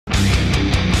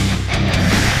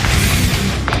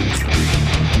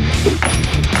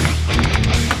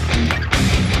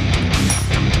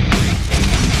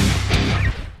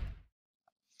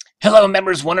Hello,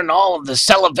 members, one and all of the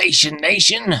Salivation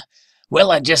Nation.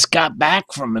 Well, I just got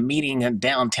back from a meeting in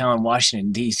downtown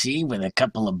Washington, D.C. with a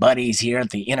couple of buddies here at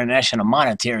the International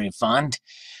Monetary Fund.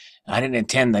 I didn't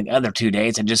attend the other 2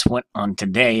 days. I just went on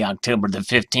today, October the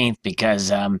 15th,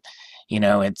 because,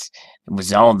 it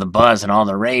was all the buzz and all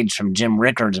the rage from Jim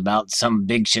Rickards about some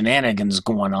big shenanigans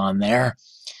going on there.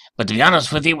 But to be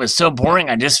honest with you, it was so boring,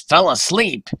 I just fell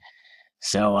asleep.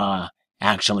 So,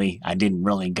 actually, I didn't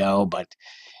really go, but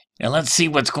now let's see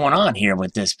what's going on here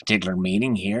with this particular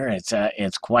meeting here.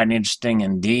 It's quite interesting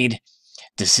indeed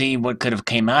to see what could have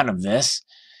came out of this.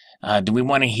 Do we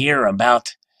want to hear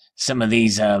about some of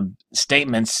these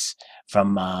statements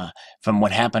from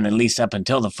what happened at least up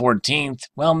until the 14th?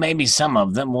 Well, maybe some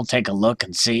of them. We'll take a look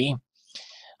and see.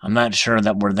 I'm not sure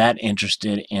that we're that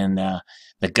interested in the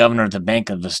governor of the Bank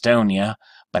of Estonia,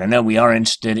 but I know we are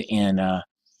interested in the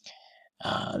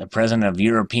president of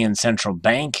European Central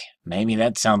Bank. Maybe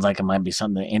that sounds like it might be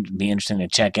something to be interesting to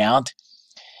check out.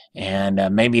 And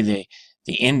maybe the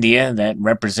India that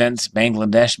represents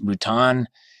Bangladesh, Bhutan,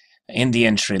 India,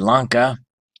 and Sri Lanka.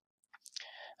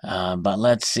 But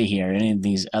let's see here. Any of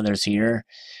these others here?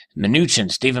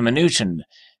 Stephen Mnuchin,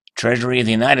 Treasury of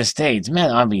the United States. Man,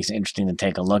 that'll be interesting to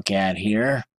take a look at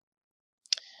here.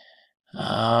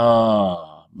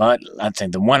 But let's say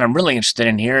the one I'm really interested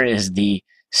in here is the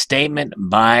statement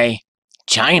by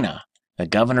China, the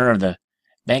governor of the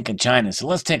Bank of China. So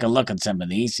let's take a look at some of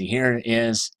these. So here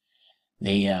is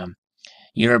the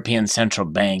European Central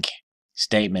Bank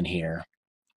statement here.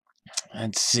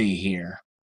 Let's see here.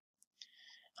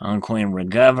 Ongoing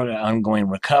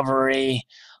recovery,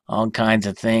 all kinds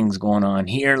of things going on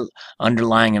here.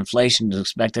 Underlying inflation is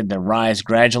expected to rise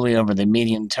gradually over the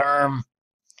medium term,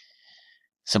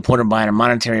 supported by our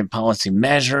monetary policy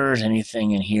measures.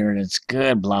 Anything in here that's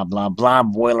good, blah, blah, blah,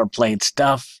 boilerplate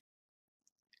stuff.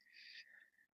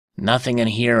 Nothing in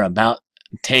here about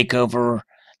takeover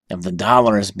of the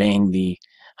dollar as being the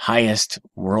highest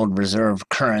world reserve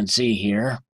currency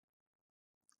here.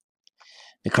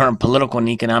 The current political and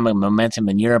economic momentum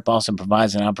in Europe also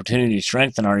provides an opportunity to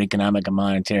strengthen our economic and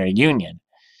monetary union.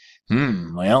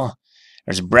 Well,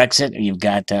 there's Brexit. You've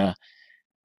got the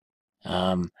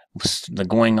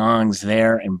going-ons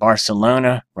there in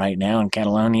Barcelona right now in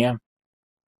Catalonia.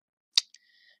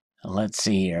 Let's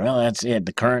see here. Well, that's it.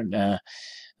 The current,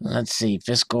 let's see,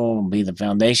 fiscal will be the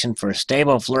foundation for a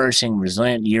stable, flourishing,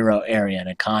 resilient euro area and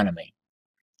economy.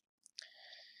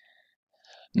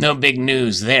 No big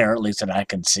news there, at least that I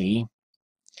can see.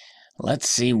 Let's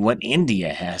see what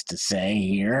India has to say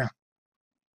here.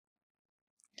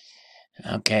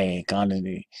 Okay,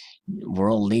 economy,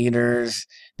 world leaders,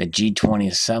 the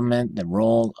G20 summit, the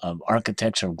role of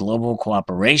architecture of global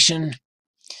cooperation,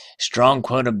 strong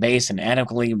quota base and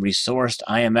adequately resourced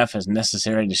IMF is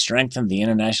necessary to strengthen the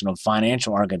international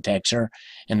financial architecture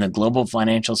and the global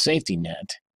financial safety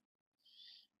net.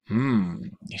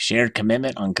 Shared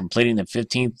commitment on completing the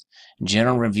 15th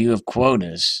general review of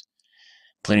quotas,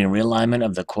 including realignment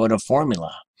of the quota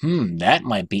formula. That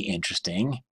might be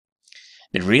interesting.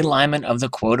 The realignment of the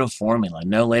quota formula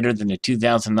no later than the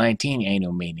 2019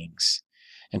 annual meetings.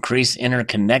 Increased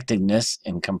interconnectedness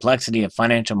and complexity of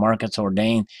financial markets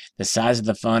ordain the size of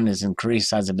the fund has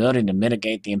increased its ability to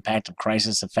mitigate the impact of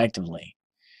crisis effectively.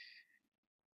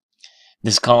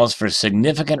 This calls for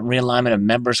significant realignment of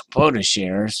members' quota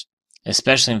shares,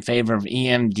 especially in favor of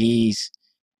EMDs,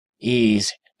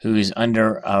 whose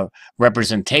under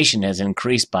representation has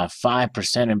increased by 5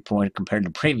 percentage points compared to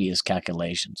previous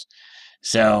calculations.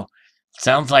 So,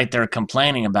 sounds like they're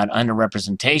complaining about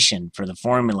underrepresentation for the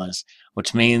formulas,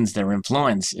 which means their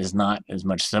influence is not as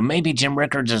much. So maybe Jim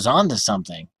Rickards is onto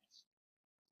something.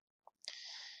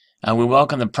 We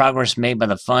welcome the progress made by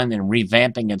the fund in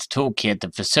revamping its toolkit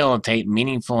to facilitate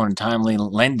meaningful and timely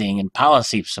lending and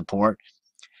policy support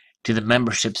to the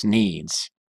membership's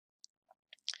needs.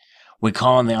 We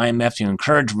call on the IMF to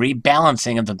encourage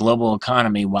rebalancing of the global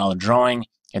economy while drawing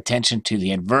attention to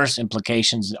the adverse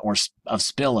implications of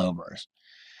spillovers.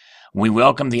 We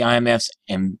welcome the IMF's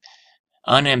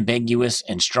unambiguous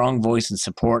and strong voice in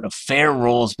support of fair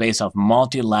rules based off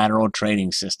multilateral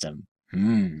trading system.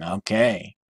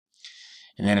 Okay.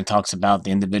 And then it talks about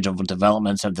the individual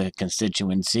developments of the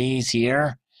constituencies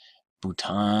here.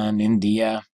 Bhutan,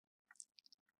 India,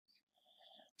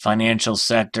 financial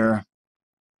sector,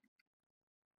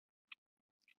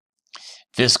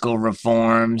 fiscal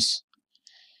reforms.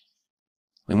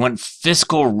 We want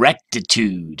fiscal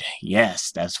rectitude.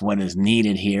 Yes, that's what is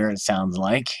needed here, it sounds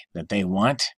like, that they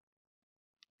want.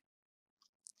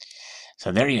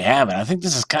 So there you have it. I think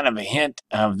this is kind of a hint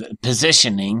of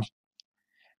positioning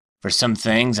for some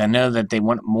things. I know that they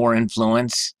want more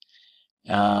influence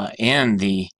in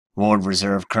the world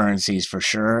reserve currencies for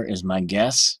sure, is my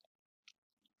guess.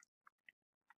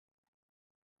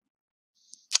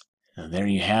 So there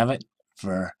you have it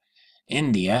for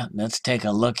India. Let's take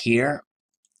a look here.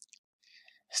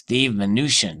 Steve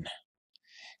Mnuchin,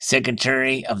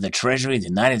 Secretary of the Treasury of the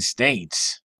United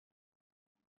States.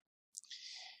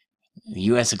 The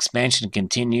U.S. expansion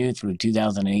continued through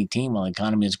 2018 while the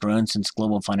economy has grown since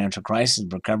global financial crisis.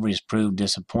 Recovery has proved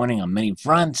disappointing on many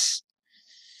fronts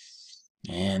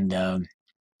and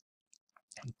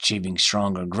achieving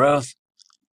stronger growth.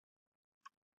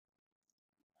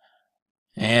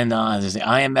 And as the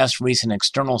IMF's recent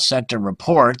external sector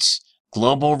reports,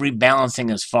 global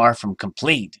rebalancing is far from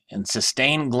complete, and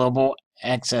sustained global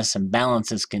excess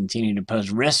imbalances continue to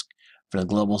pose risk for the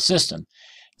global system.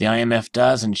 The IMF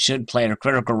does and should play a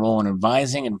critical role in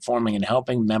advising, informing, and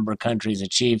helping member countries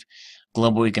achieve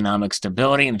global economic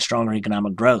stability and stronger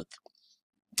economic growth.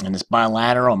 In this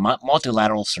bilateral,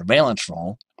 multilateral surveillance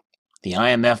role, the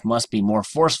IMF must be more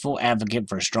forceful advocate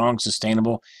for strong,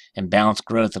 sustainable, and balanced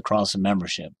growth across the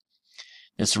membership.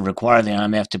 This will require the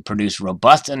IMF to produce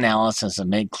robust analysis and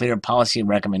make clear policy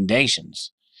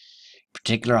recommendations, in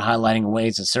particular highlighting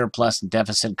ways that surplus and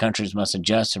deficit countries must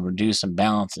adjust to reduce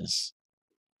imbalances.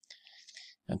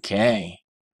 Okay.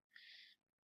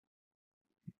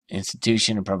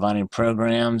 Institution and providing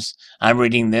programs. I'm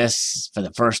reading this for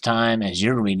the first time as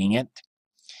you're reading it.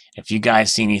 If you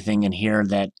guys see anything in here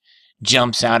that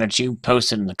jumps out at you,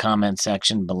 post it in the comment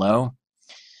section below.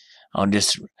 I'll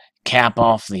just cap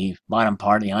off the bottom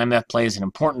part. The IMF plays an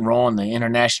important role in the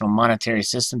international monetary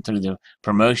system through the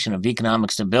promotion of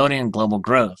economic stability and global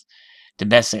growth. To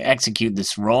best execute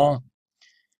this role,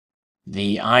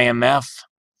 the IMF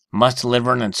must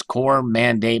deliver on its core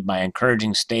mandate by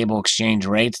encouraging stable exchange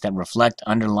rates that reflect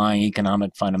underlying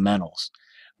economic fundamentals,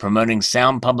 promoting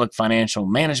sound public financial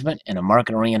management and a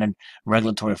market-oriented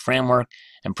regulatory framework,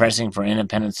 and pressing for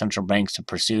independent central banks to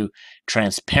pursue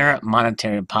transparent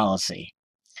monetary policy.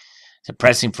 So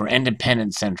pressing for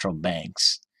independent central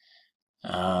banks.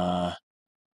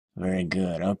 Very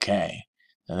good. Okay.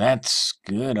 So that's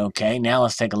good. Okay. Now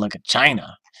let's take a look at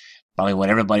China. Probably what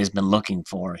everybody's been looking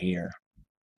for here.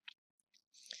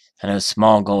 I know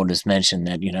Small Gold has mentioned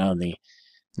that, the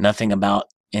nothing about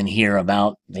in here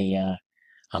about the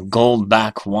gold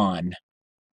back yuan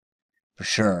for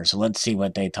sure. So let's see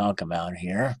what they talk about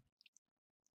here.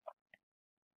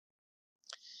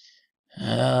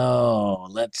 Oh,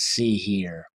 let's see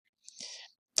here.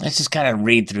 Let's just kind of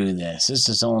read through this. This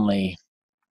is only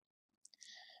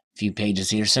a few pages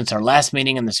here. Since our last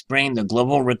meeting in the spring, the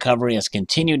global recovery has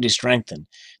continued to strengthen.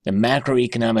 The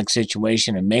macroeconomic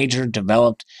situation in major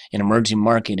developed and emerging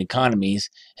market economies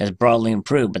has broadly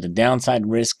improved, but the downside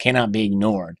risk cannot be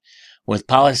ignored. With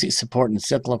policy support and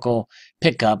cyclical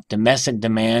pickup, domestic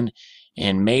demand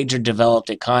in major developed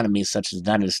economies such as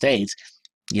the United States,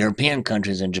 European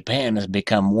countries, and Japan has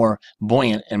become more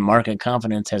buoyant and market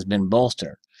confidence has been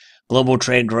bolstered. Global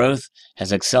trade growth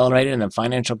has accelerated and the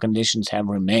financial conditions have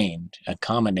remained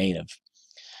accommodative.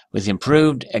 With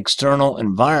improved external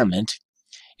environment,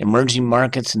 emerging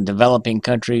markets and developing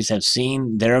countries have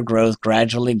seen their growth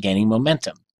gradually gaining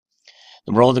momentum.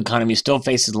 The world economy still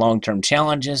faces long-term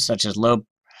challenges such as low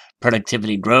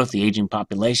productivity growth, the aging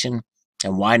population,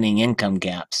 and widening income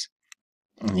gaps.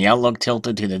 And the outlook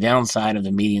tilted to the downside of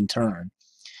the medium term.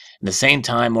 At the same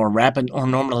time, more rapid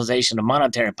normalization of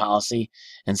monetary policy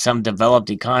in some developed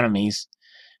economies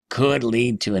could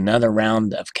lead to another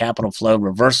round of capital flow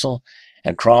reversal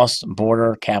and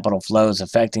cross-border capital flows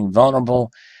affecting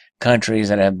vulnerable countries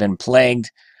that have been plagued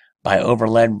by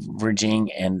over-leveraging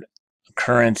and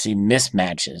currency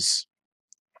mismatches.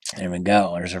 There we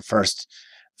go. There's our first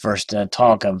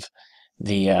talk of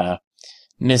the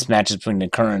mismatches between the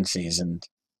currencies and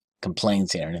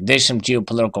complaints here. In addition to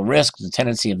geopolitical risk, the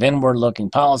tendency of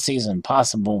inward-looking policies and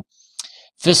possible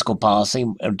fiscal policy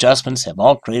adjustments have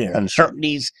all created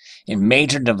uncertainties in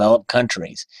major developed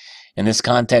countries. In this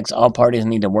context, all parties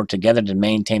need to work together to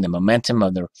maintain the momentum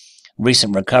of the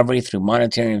recent recovery through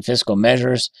monetary and fiscal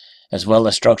measures, as well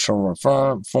as structural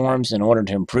reforms in order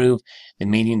to improve the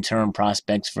medium-term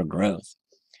prospects for growth.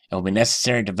 It will be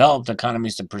necessary to develop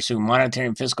economies to pursue monetary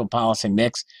and fiscal policy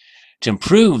mix to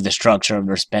improve the structure of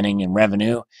their spending and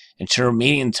revenue, ensure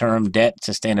medium-term debt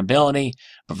sustainability,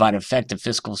 provide effective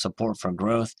fiscal support for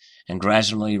growth, and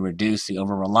gradually reduce the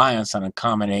over-reliance on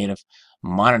accommodative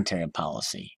monetary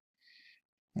policy.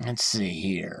 Let's see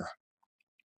here.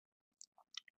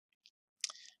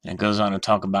 And it goes on to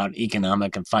talk about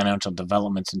economic and financial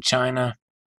developments in China.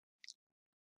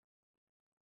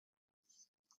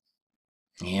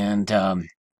 And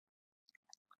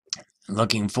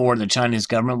Looking forward, the Chinese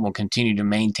government will continue to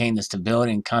maintain the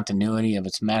stability and continuity of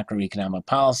its macroeconomic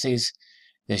policies.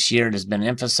 This year, it has been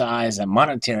emphasized that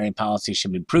monetary policy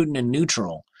should be prudent and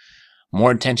neutral.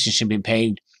 More attention should be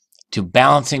paid to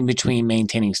balancing between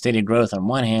maintaining steady growth on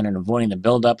one hand and avoiding the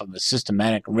buildup of a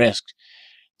systematic risk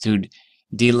through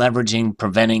deleveraging,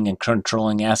 preventing, and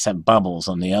controlling asset bubbles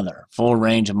on the other. Full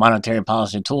range of monetary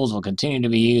policy tools will continue to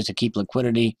be used to keep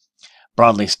liquidity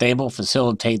broadly stable,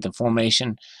 facilitate the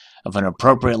formation of an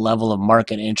appropriate level of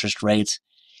market interest rates,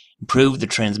 improve the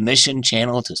transmission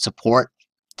channel to support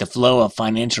the flow of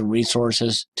financial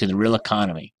resources to the real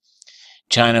economy.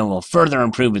 China will further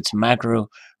improve its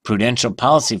macro-prudential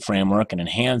policy framework and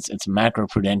enhance its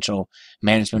macro-prudential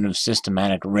management of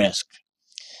systematic risk.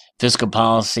 Fiscal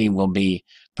policy will be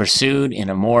pursued in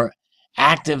a more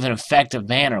active and effective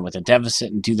manner, with a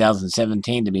deficit in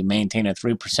 2017 to be maintained at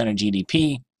 3% of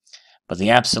GDP, but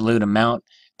the absolute amount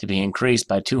to be increased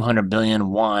by 200 billion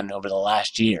won over the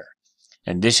last year.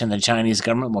 In addition, the Chinese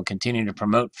government will continue to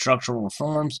promote structural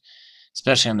reforms,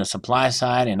 especially on the supply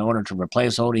side, in order to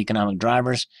replace old economic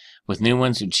drivers with new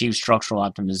ones to achieve structural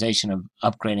optimization of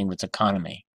upgrading its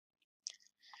economy.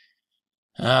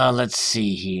 Let's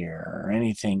see here.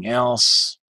 Anything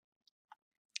else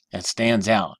that stands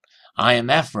out?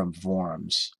 IMF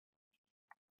reforms.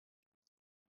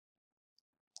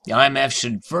 The IMF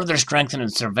should further strengthen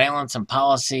its surveillance and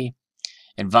policy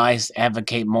advise,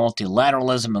 advocate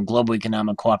multilateralism and global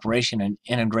economic cooperation and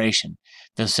integration,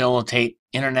 facilitate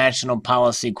international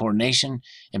policy coordination,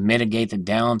 and mitigate the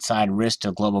downside risk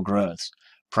to global growth.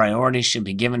 Priority should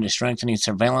be given to strengthening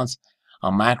surveillance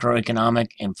on macroeconomic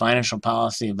and financial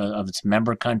policy of its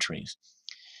member countries.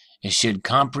 It should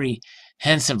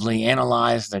comprehensively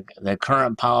analyze the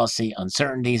current policy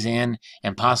uncertainties in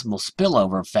and possible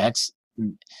spillover effects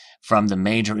from the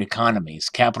major economies.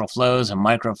 Capital flows and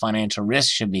microfinancial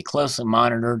risks should be closely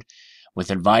monitored with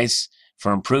advice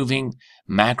for improving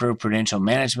macroprudential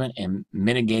management and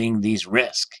mitigating these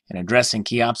risks and addressing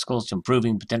key obstacles to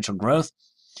improving potential growth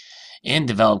in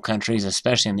developed countries,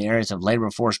 especially in the areas of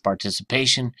labor force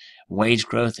participation, wage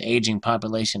growth, aging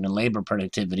population, and labor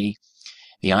productivity.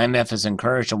 The IMF is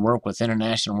encouraged to work with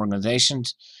international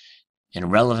organizations in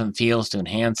relevant fields to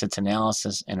enhance its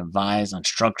analysis and advise on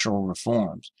structural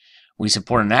reforms. We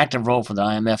support an active role for the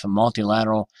IMF in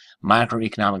multilateral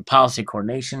macroeconomic policy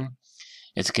coordination,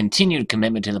 its continued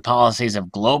commitment to the policies of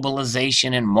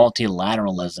globalization and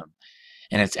multilateralism,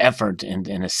 and its effort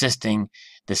in assisting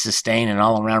the sustained and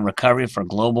all-around recovery for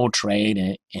global trade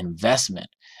and investment.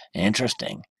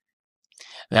 Interesting.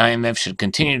 The IMF should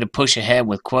continue to push ahead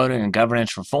with quota and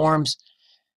governance reforms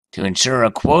to ensure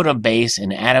a quota-based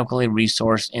and adequately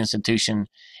resourced institution,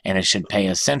 and it should play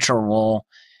a central role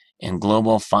in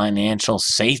global financial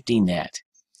safety net,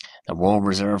 the world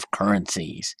reserve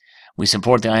currencies. We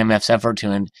support the IMF's effort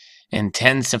to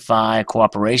intensify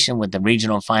cooperation with the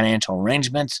regional financial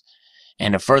arrangements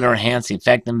and to further enhance the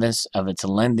effectiveness of its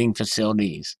lending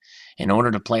facilities. In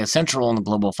order to play a central role in the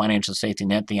global financial safety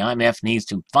net, the IMF needs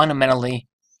to fundamentally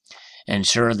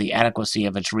ensure the adequacy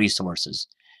of its resources.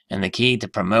 And the key to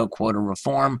promote quota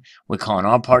reform, we call on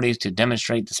all parties to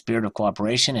demonstrate the spirit of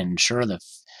cooperation and ensure the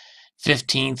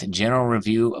 15th General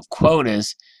Review of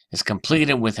Quotas is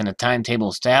completed within a timetable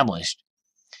established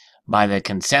by the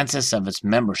consensus of its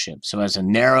membership, so as to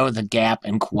narrow the gap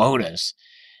in quotas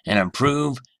and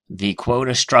improve the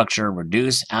quota structure,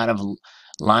 reduce out of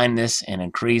lineness, and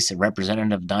increase a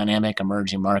representative, dynamic,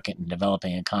 emerging market and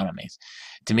developing economies.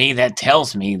 To me, that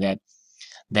tells me that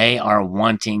they are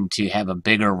wanting to have a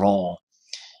bigger role,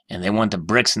 and they want the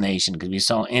BRICS nation, because we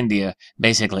saw India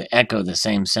basically echo the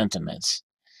same sentiments.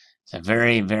 So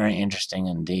very, very interesting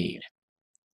indeed.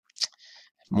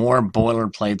 More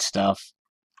boilerplate stuff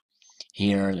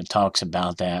here that talks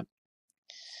about that.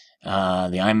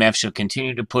 The IMF should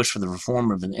continue to push for the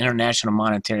reform of the international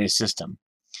monetary system.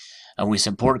 We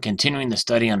support continuing the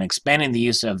study on expanding the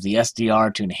use of the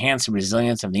SDR to enhance the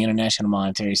resilience of the international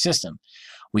monetary system.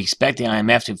 We expect the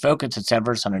IMF to focus its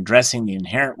efforts on addressing the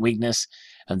inherent weakness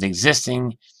of the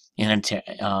existing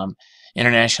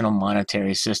international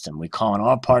monetary system. We call on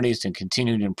all parties to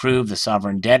continue to improve the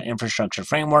sovereign debt infrastructure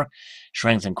framework,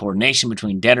 strengthen coordination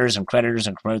between debtors and creditors,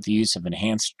 and promote the use of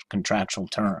enhanced contractual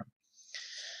terms.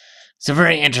 So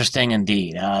very interesting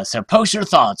indeed. So post your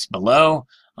thoughts below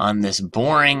on this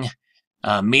boring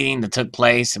meeting that took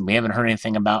place, and we haven't heard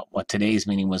anything about what today's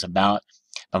meeting was about.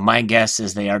 But my guess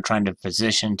is they are trying to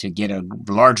position to get a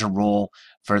larger role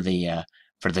for the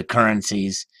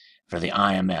currencies, for the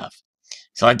IMF.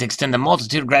 So I'd like to extend a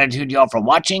multitude of gratitude to y'all for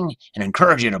watching and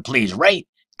encourage you to please rate,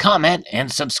 comment,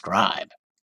 and subscribe.